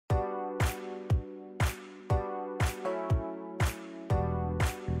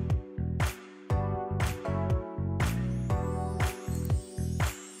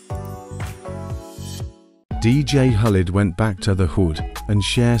DJ Khaled went back to the hood and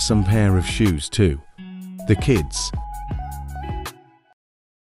shared some pair of shoes too. The kids.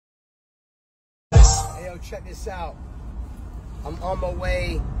 Hey yo, check this out. I'm on my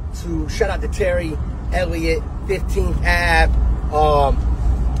way to, shout out to Terry, Elliott, 15th Ave.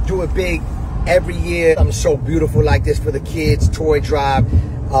 Do it big every year. Something so beautiful like this for the kids, toy drive,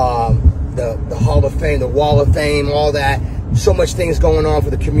 the Hall of Fame, the Wall of Fame, all that. So much things going on for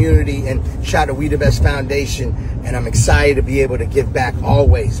the community, and shout out to We The Best Foundation, and I'm excited to be able to give back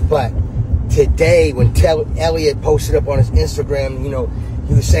always. But today, when Elliott posted up on his Instagram, you know,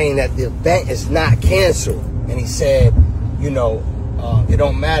 he was saying that the event is not canceled, and he said, you know, it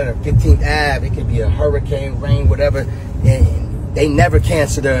don't matter, 15th Ave, it could be a hurricane, rain, whatever, and they never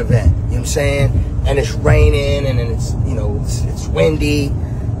cancel their event, you know what I'm saying? And it's raining, and it's, you know, it's windy,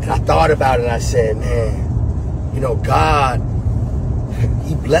 and I thought about it, and I said, man, you know, God,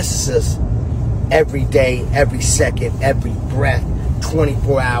 He blesses us every day, every second, every breath,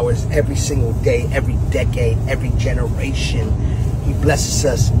 24 hours, every single day, every decade, every generation. He blesses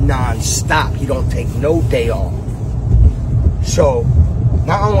us non-stop. He don't take no day off. So,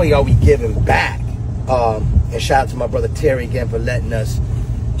 not only are we giving back, and shout out to my brother Terry again for letting us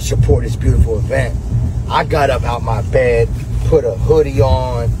support this beautiful event. I got up out my bed, put a hoodie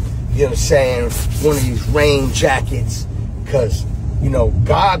on, you know what I'm saying, one of these rain jackets, because, you know,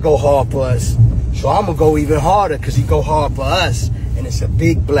 God go hard for us, so I'm going to go even harder because He go hard for us, and it's a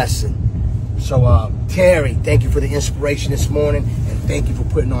big blessing. So, Terry, thank you for the inspiration this morning, and thank you for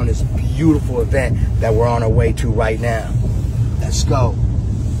putting on this beautiful event that we're on our way to right now. Let's go.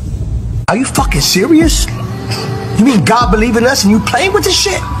 Are you fucking serious? You mean God believe in us and you playing with this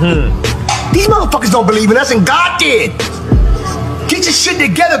shit? These motherfuckers don't believe in us, and God did. Get your shit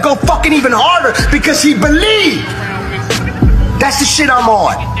together, go fucking even harder, because He believed. That's the shit I'm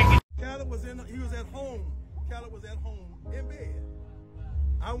on. Khaled was he was at home. Khaled was at home in bed.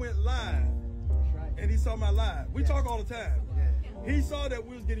 I went live, and he saw my live. We talk all the time. He saw that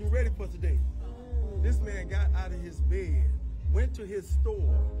we was getting ready for today. This man got out of his bed, went to his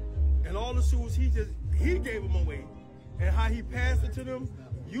store, and all the shoes he gave them away. And how he passed it to them,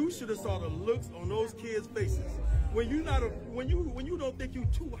 you should have saw the looks on those kids' faces. When you don't think you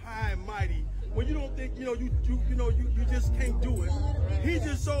too high and mighty, when you don't think you just can't do it. He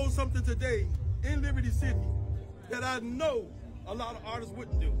just showed something today in Liberty City that I know a lot of artists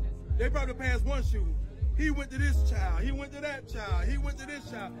wouldn't do. They probably passed one shoe. He went to this child, he went to that child, he went to this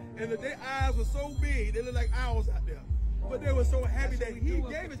child, and their eyes were so big they looked like owls out there. But they were so happy that he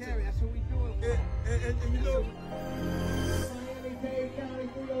gave it to them. That's what we do. And you know. Miami-Dade County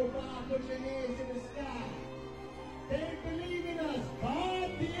 305, put your hands in the sky. They believe in us. God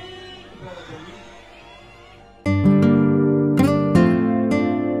did.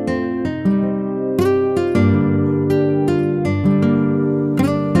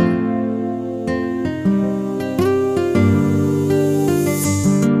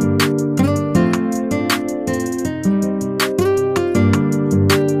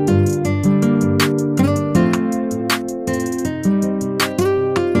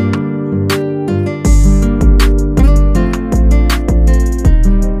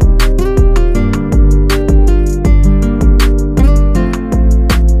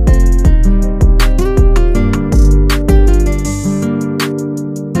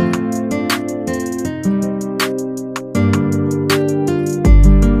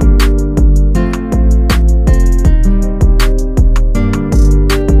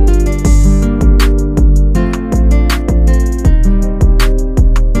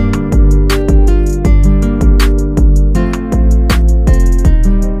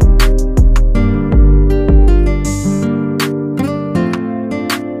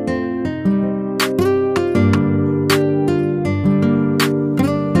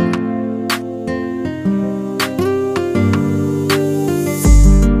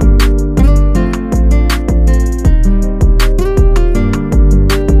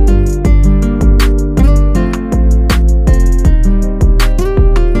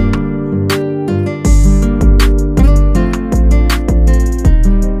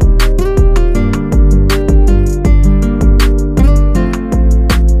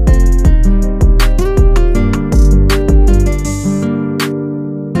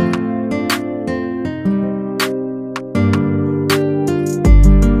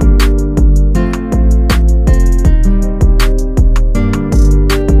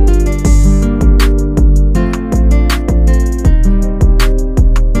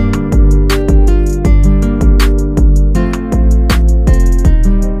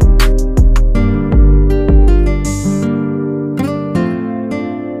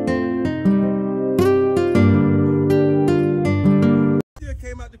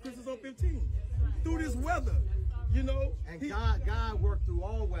 You know? And God worked through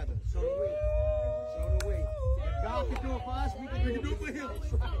all weather. So do we. So do we. If God can do it for us, we can do it for him.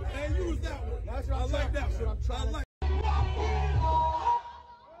 That's right. And use that one. That's what I like that one. I'm trying I like.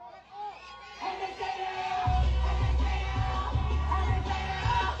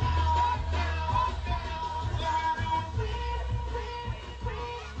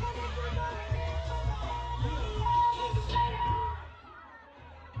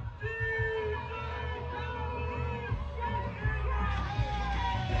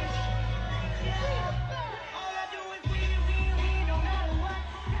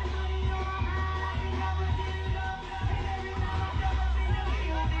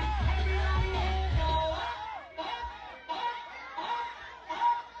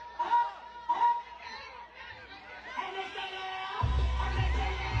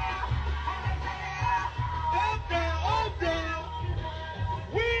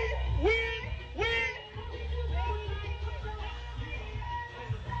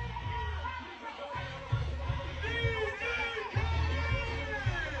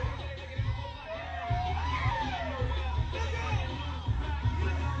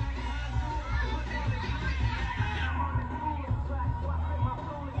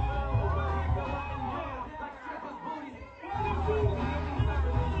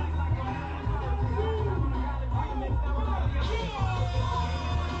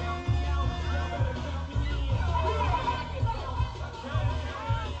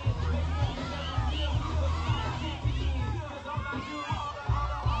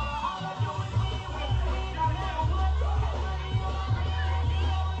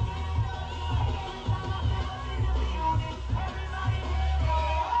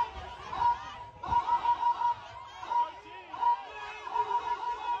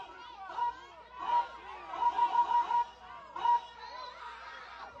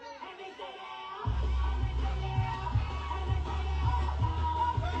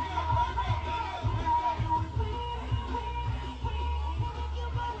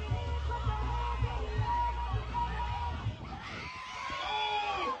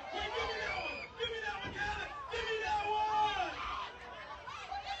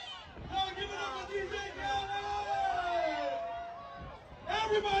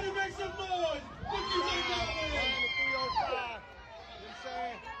 Everybody make some noise for DJ Khaled.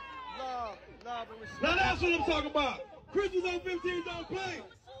 Love and respect. Now that's what I'm talking about. Christmas on 15 don't play.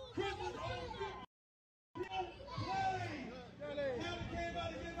 Christmas on 15 don't play. Khaled came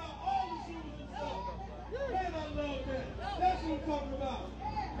out and gave out all the shoes and stuff. Man, I love that. That's what I'm talking about.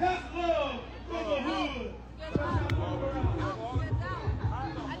 That's love for the hood. I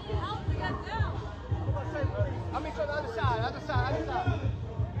need help to get down. I'm in the other side.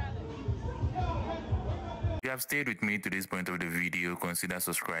 If you have stayed with me to this point of the video, consider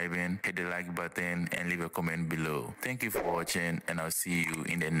subscribing, hit the like button and leave a comment below. Thank you for watching and I'll see you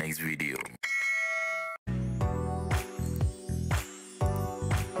in the next video.